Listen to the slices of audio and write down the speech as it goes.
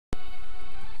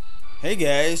Hey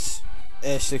guys,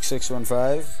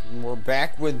 S6615, and we're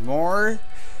back with more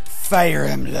Fire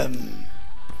Emblem.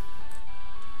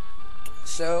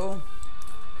 So,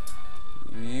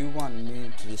 you want me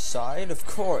to decide? Of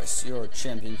course, your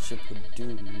championship would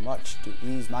do much to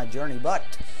ease my journey,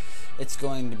 but it's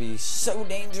going to be so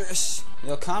dangerous.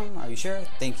 You'll come? Are you sure?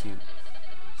 Thank you.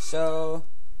 So,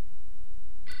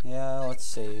 yeah, let's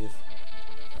save.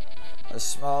 A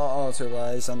small altar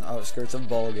lies on the outskirts of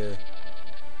Bulga.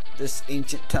 This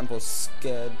ancient temple,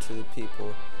 sacred to the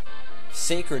people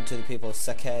of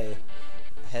Sakai,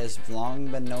 has long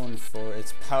been known for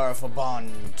its powerful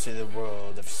bond to the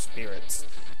world of spirits.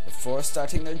 Before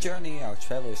starting their journey, our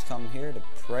travelers come here to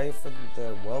pray for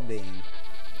their well-being.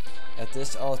 At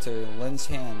this altar, Lin's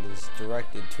hand is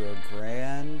directed to a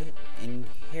grand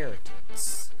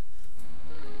inheritance.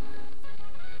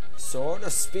 Sword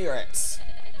of Spirits.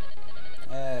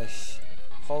 Ash,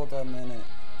 hold a minute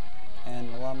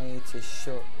and allow me to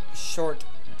short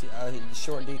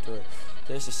detour.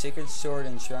 There's a sacred sword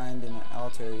enshrined in an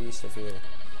altar east of here.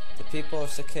 The people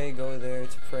of Sakai go there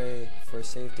to pray for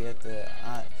safety at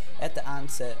the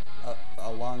onset of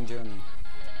a long journey.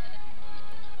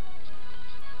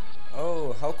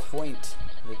 Oh, how quaint!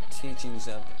 The teachings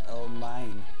of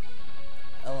Elamine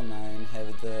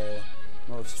have the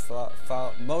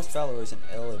most followers in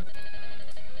Elib.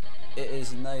 It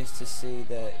is nice to see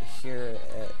that here,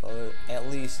 at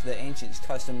least, the ancient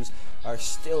customs are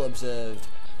still observed.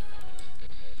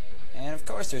 And of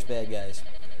course there's bad guys.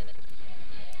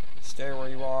 Stay where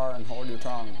you are and hold your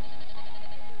tongue.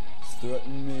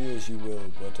 Threaten me as you will,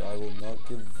 but I will not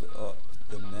give up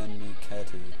the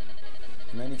Katti.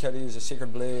 The Katti is a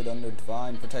sacred blade under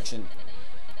divine protection.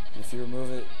 If you remove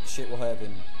it, shit will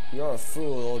happen. You're a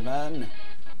fool, old man.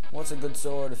 What's a good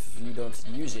sword if you don't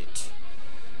use it?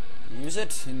 Use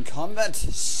it in combat?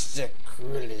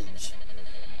 Sacrilege.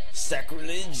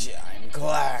 Sacrilege? I'm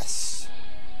glass.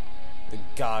 The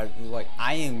god, like,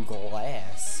 I am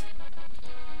glass.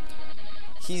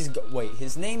 Wait,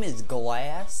 his name is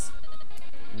Glass?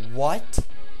 What?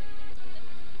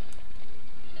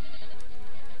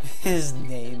 His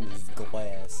name is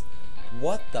Glass.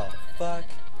 What the fuck?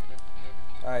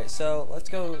 Alright, so, let's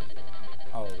go.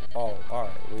 Oh,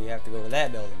 alright, we have to go to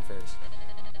that building first.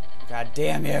 God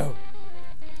damn you!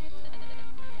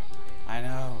 I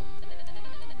know.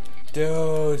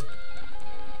 Dude!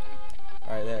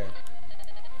 Alright, there.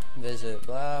 Visit,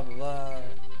 blah, blah.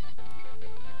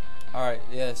 Alright,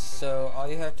 yes, so all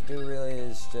you have to do really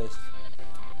is just...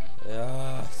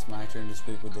 it's my turn to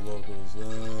speak with the locals.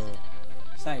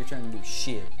 It's not your turn to do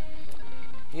shit.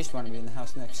 You just want to be in the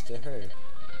house next to her.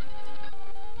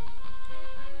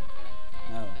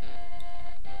 No.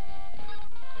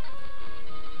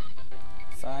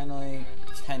 Finally,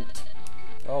 Kent.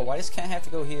 Oh, why does Kent have to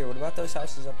go here? What about those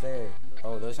houses up there?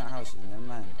 Oh, those aren't houses. Never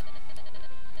mind.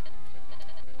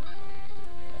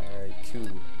 Alright,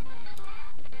 cool.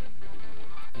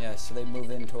 Yeah, so they move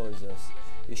in towards us.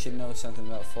 You should know something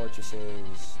about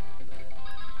fortresses.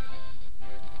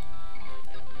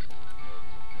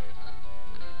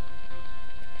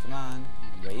 Come on,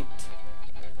 wait.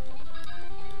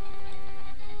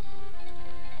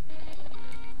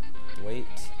 Wait,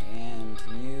 and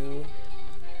you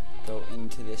go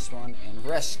into this one and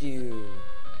rescue.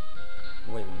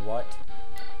 Wait, what?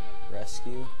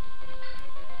 Rescue?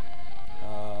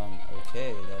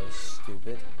 Okay, that was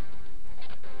stupid.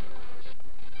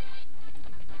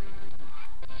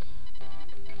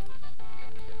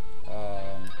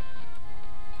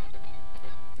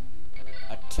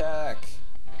 Attack!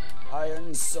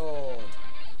 Iron Sword!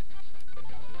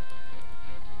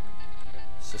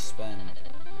 Suspend.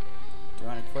 Do you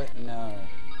want to quit? No.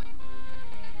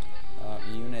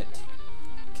 Unit.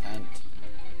 Kent.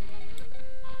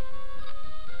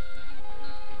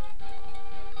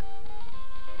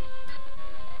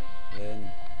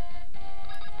 Then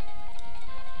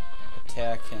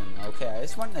attack him. Okay, I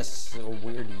just want this little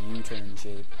weird U-turn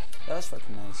shape. That was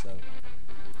fucking nice though.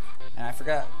 And I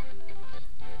forgot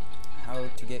how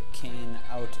to get Kane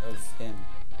out of him.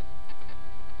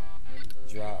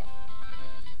 Drop.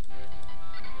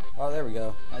 Oh, there we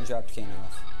go. I dropped Kane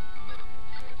off.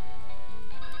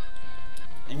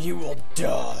 And you will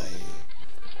die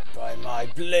by my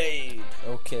blade.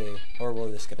 Okay, or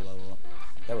we'll just get a level up.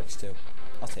 That works too.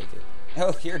 I'll take it.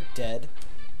 Oh, you're dead.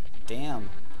 Damn.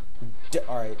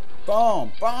 Alright.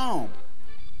 Boom! Boom!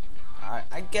 Alright,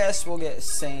 I guess we'll get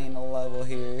Sane a level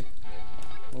here.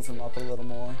 Move him up a little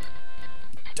more.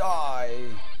 Die!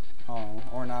 Oh,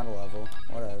 or not a level.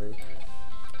 Whatever.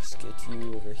 Let's get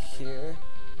you over here.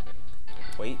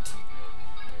 Wait.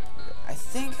 I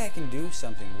think I can do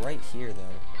something right here,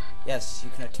 though. Yes, you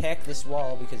can attack this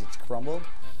wall because it's crumbled.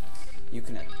 You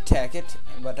can attack it,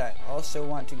 but I also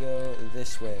want to go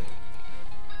this way.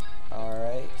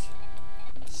 Alright.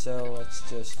 So let's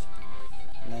just...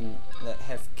 And then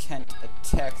have Kent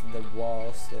attack the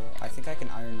wall still. I think I can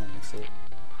Iron Lance it.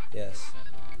 Yes.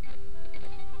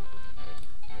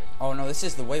 Oh no, this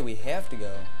is the way we have to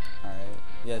go. Alright.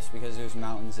 Yes, because there's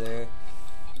mountains there.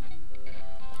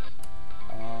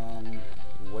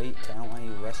 Wait, I don't want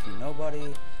you to rescue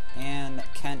nobody. And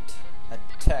Kent,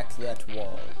 attack that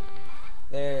wall.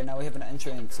 There, now we have an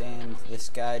entrance, and this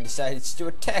guy decides to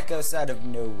attack us out of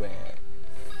nowhere.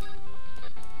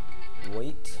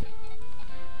 Wait.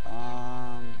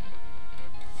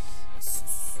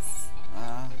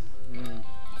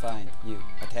 Fine, you,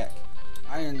 attack.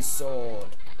 Iron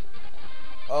Sword.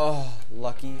 Oh,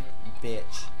 lucky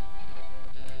bitch.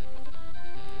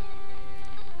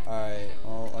 Alright,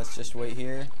 well, let's just wait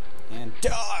here and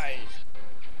die!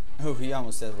 Oh, he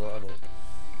almost has a level.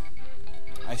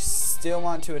 I still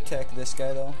want to attack this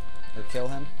guy, though, or kill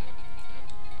him.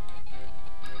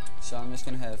 So I'm just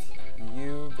gonna have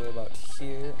you go about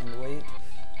here and wait,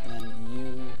 and then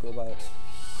you go about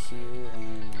here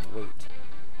and wait.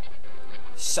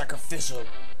 Sacrificial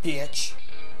bitch!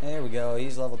 There we go,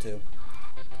 he's level 2.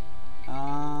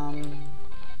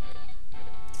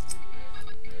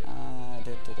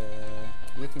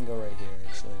 You can go right here,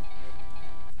 actually.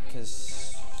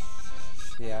 Because,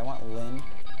 yeah, I want Lynn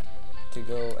to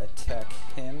go attack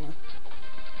him.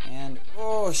 And,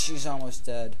 oh, she's almost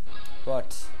dead.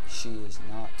 But she is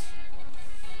not.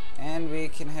 And we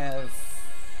can have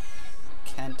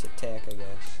Kent attack, I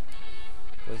guess,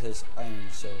 with his Iron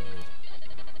Sword.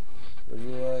 Would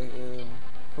you like,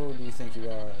 who do you think you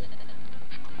are?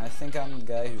 I think I'm the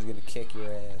guy who's gonna kick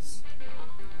your ass.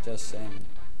 Just saying.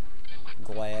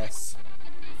 Glass.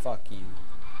 Fuck you.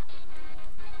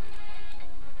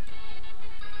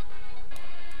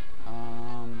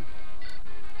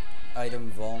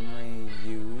 Item vulnerary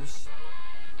use.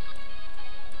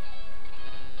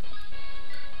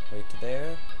 Wait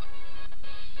there.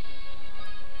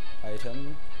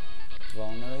 Item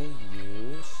vulnerary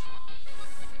use.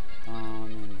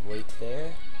 And wait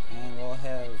there. And we'll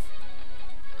have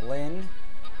Lynn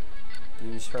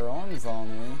use her own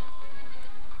vulnerary.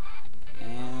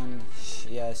 And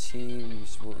yes,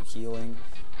 he's healing.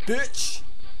 Bitch!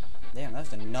 Damn,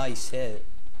 that was a nice hit.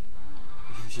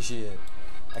 Shit.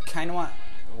 I kind of want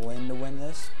Lynn to win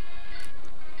this.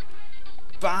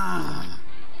 Bam!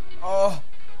 Oh,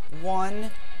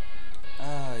 one.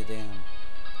 Oh, damn.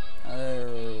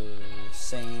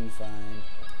 Sane, fine.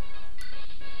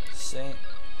 Sane.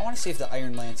 I want to see if the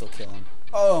Iron Lance will kill him.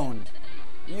 Owned.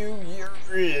 You're.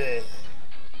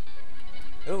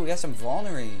 Oh, we got some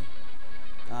vulnerary.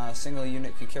 Single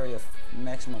unit can carry a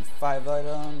maximum of 5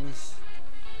 items.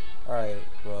 Alright,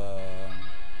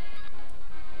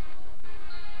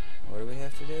 what do we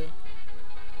have to do?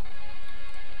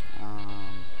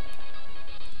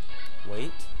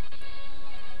 Wait.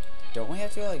 Don't we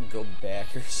have to, like, go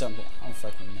back or something? I don't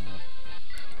fucking know.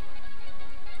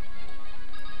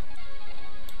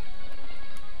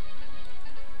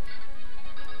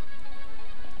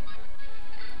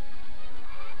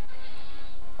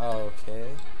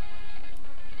 Okay.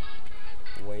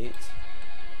 Wait.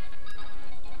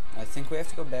 I think we have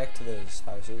to go back to those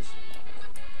houses.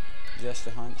 Just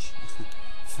a hunch.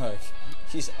 Fuck.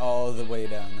 He's all the way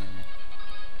down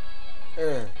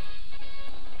there.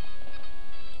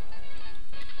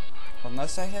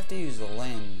 Unless I have to use the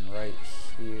Lynn right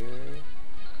here.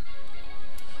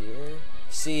 Here.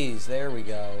 C's, there we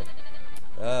go.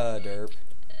 Derp.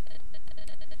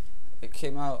 It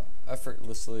came out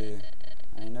effortlessly.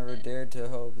 I never dared to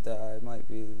hope that I might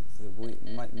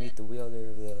meet the wielder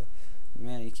of the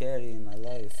Katti in my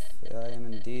life. I am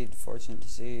indeed fortunate to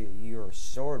see your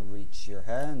sword reach your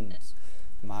hands.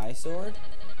 My sword?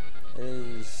 It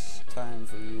is time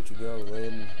for you to go,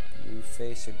 Lynn. You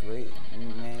face a great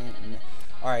man.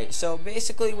 Alright, so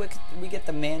basically we get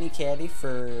the Katti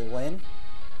for Lynn.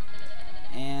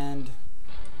 And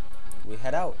we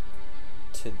head out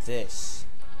to this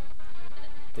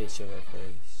bitch of a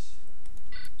place.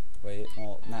 Wait,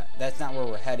 well, that's not where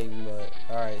we're heading, but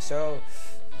alright, so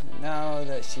now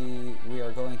that we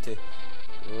are going to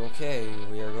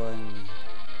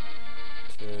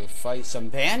fight some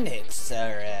bandits,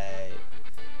 alright.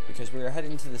 Because we are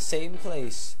heading to the same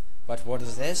place. But what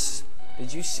is this?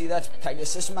 Did you see that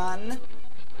Pegasus man?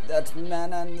 That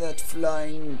man and that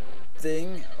flying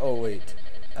thing? Oh wait,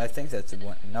 I think that's a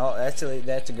one. No, actually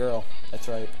that's a girl. That's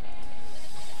right.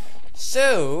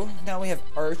 So now we have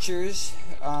archers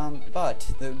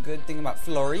But the good thing about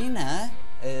Florina,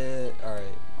 alright,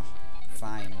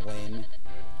 fine, Lynn.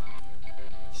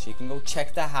 She can go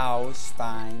check the house,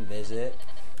 fine, visit.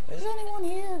 Is anyone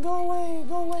here? Go away,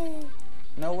 go away.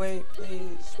 No, wait,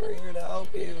 please, we're here to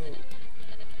help you.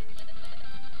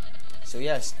 So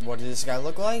yes, what does this guy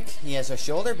look like? He has a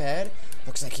shoulder pad.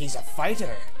 Looks like he's a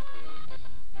fighter.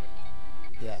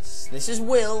 Yes, this is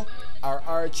Will, our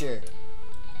archer.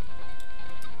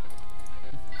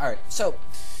 Alright, so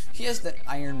he has the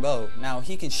iron bow. Now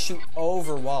he can shoot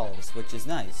over walls, which is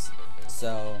nice.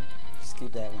 So just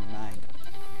keep that in mind.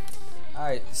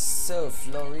 Alright, so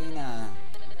Florina.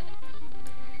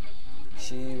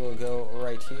 She will go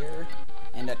right here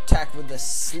and attack with the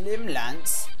slim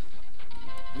lance.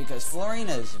 Because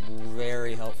Florina is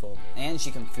very helpful. And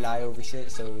she can fly over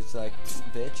shit, so it's like,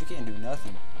 bitch, you can't do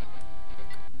nothing.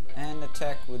 And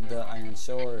attack with the iron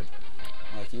sword,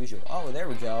 like usual. Oh, there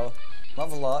we go.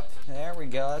 Level up. There we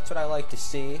go. That's what I like to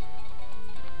see.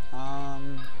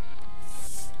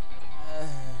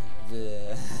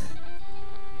 Yeah,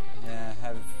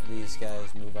 have these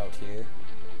guys move out here.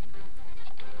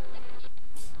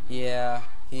 Yeah,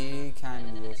 he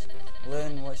kind of is.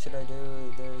 Lynn, what should I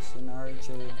do? There's an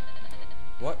archer.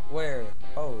 What? Where?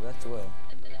 Oh, that's Will.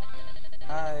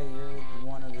 Hi, you're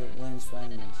one of Lynn's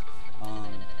friends.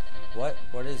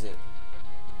 What is it?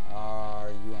 Are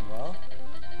you unwell?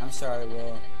 I'm sorry,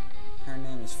 Will. Her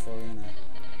name is Florina.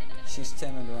 She's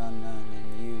timid around none,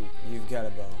 and you've got a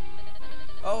bow.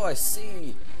 Oh, I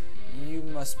see. You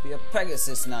must be a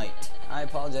Pegasus knight. I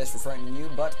apologize for frightening you,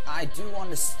 but I do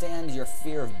understand your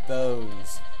fear of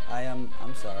bows. I'm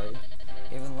sorry.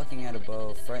 Even looking at a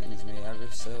bow frightens me ever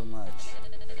so much.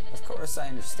 Of course I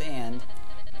understand,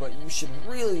 but you should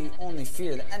really only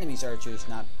fear the enemy's archers,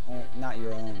 not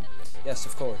your own. Yes,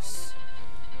 of course.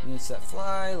 Knights that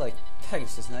fly, like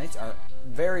Pegasus knights, are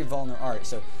very vulnerable. Alright,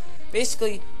 so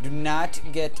basically, do not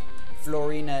get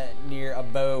Florina near a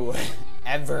bow,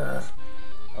 ever.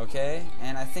 Okay?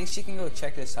 And I think she can go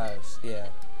check this house. Yeah.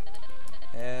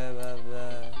 Yeah,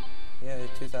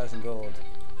 2,000 gold.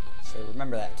 So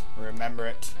remember that. Remember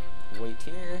it. Wait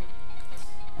here.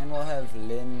 And we'll have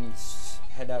Lynn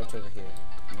head out over here.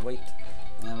 And wait.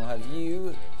 And then we'll have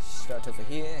you start over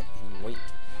here and wait.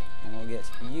 And we'll get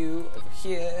you over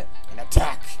here and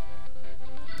attack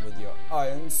with your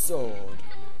iron sword.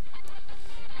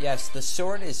 Yes, the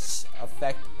sword is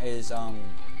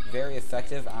very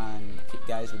effective on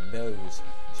guys with bows.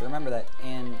 So remember that.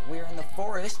 And we're in the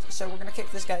forest, so we're gonna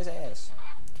kick this guy's ass.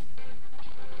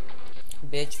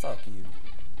 Bitch, fuck you.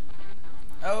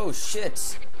 Oh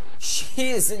shit, she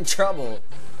is in trouble.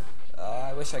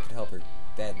 I wish I could help her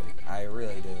badly. I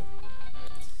really do.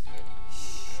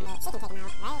 Shit. She can take him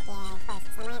out, right? Yeah, of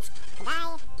course. One lance,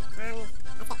 die.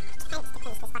 That's it. Tanks to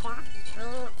finish this fucker off.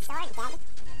 Iron sword, dead.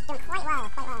 Doing quite well,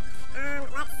 quite well.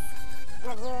 Let's move you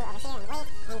over here and wait,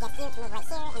 and get you to move right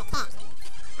here and attack.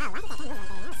 Oh, why did that guy move right there?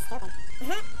 That was stupid.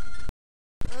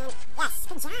 And yes,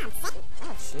 good job, second.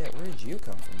 Oh shit, where did you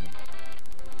come from?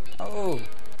 Oh,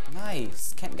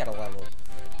 nice. Kent got a level.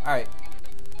 Alright.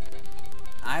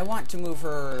 I want to move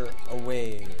her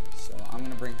away, so I'm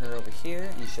going to bring her over here,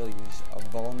 and she'll use a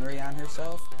vulnerary on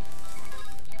herself.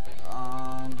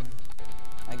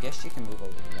 I guess she can move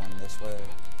over one this way.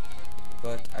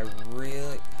 But I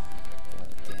really... God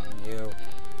damn you.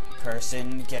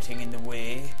 Person getting in the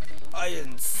way.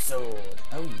 Iron sword.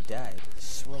 Oh, you died.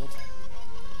 Sweet.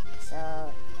 So,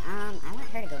 I want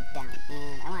her to go down,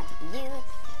 and I want you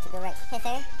to go right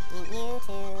hither, and you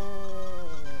to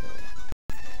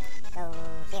go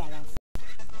here, I guess.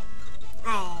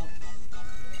 Alright.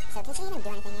 So can she even do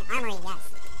anything here? Armory, yes.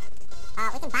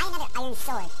 We can buy another iron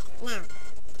sword. Now,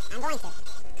 I'm going to.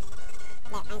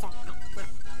 There, iron sword. Alright, now.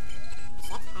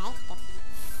 Shit, alright, good.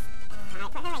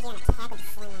 Alright, put her right here and attack with the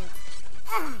sling line.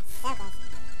 Ugh, so close.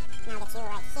 Now get you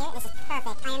right here. This is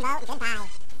perfect. Iron bow, goodbye.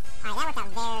 Alright, that worked out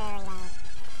very well.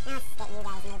 Now let's get you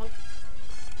guys moving.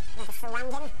 We'll just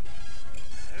surround him. Go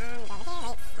over here,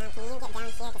 wait. Can you get down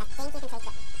here? Because I think you can take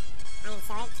the iron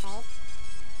sword, trade.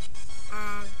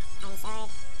 Iron sword.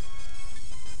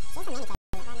 She has a many trades, but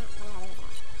I'm not gonna leave it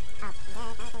at all.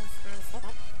 Oh, that was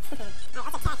stupid. Alright,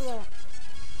 let's attack you.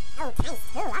 Oh, times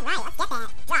 2, alright, let's get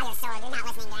that. Draw your sword, you're not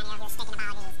listening to any of your stinking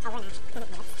apologies. Oh, we're not.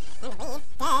 I'm gonna leave,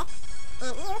 duh.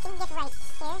 And you can get right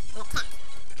here and attack.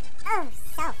 Oh,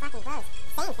 so fucking close.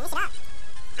 Same, finish it up.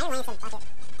 Iron Lance, fuck it.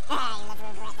 You'll never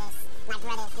regret this. My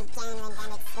brothers began to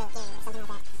endemic the game or something like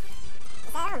that.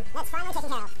 So, that's finally taken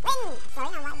care of. Win!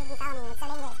 Florina, why did you follow me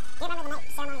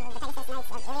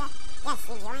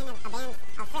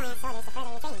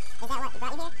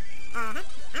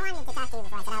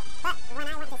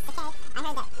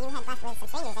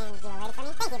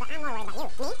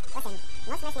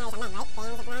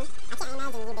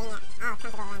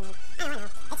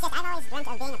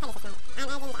of being a Pegasus knight. I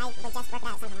imagined I would just work it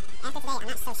out somehow. After today, I'm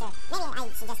not so sure. Maybe I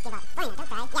should just give up. Fine, don't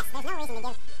cry. Yes, there's no reason to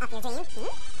give up your dream.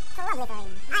 Probably.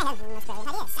 I have the most brilliant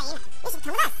idea. Same. You should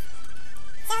come with us.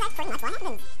 So that's pretty much what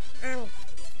happens.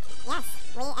 Yes,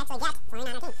 we actually get Flying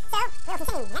on our team. So, we'll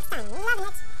continue next time. Loving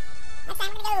it. Next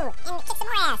time we're gonna go and kick some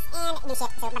more ass and do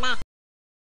shit. So, bye-bye.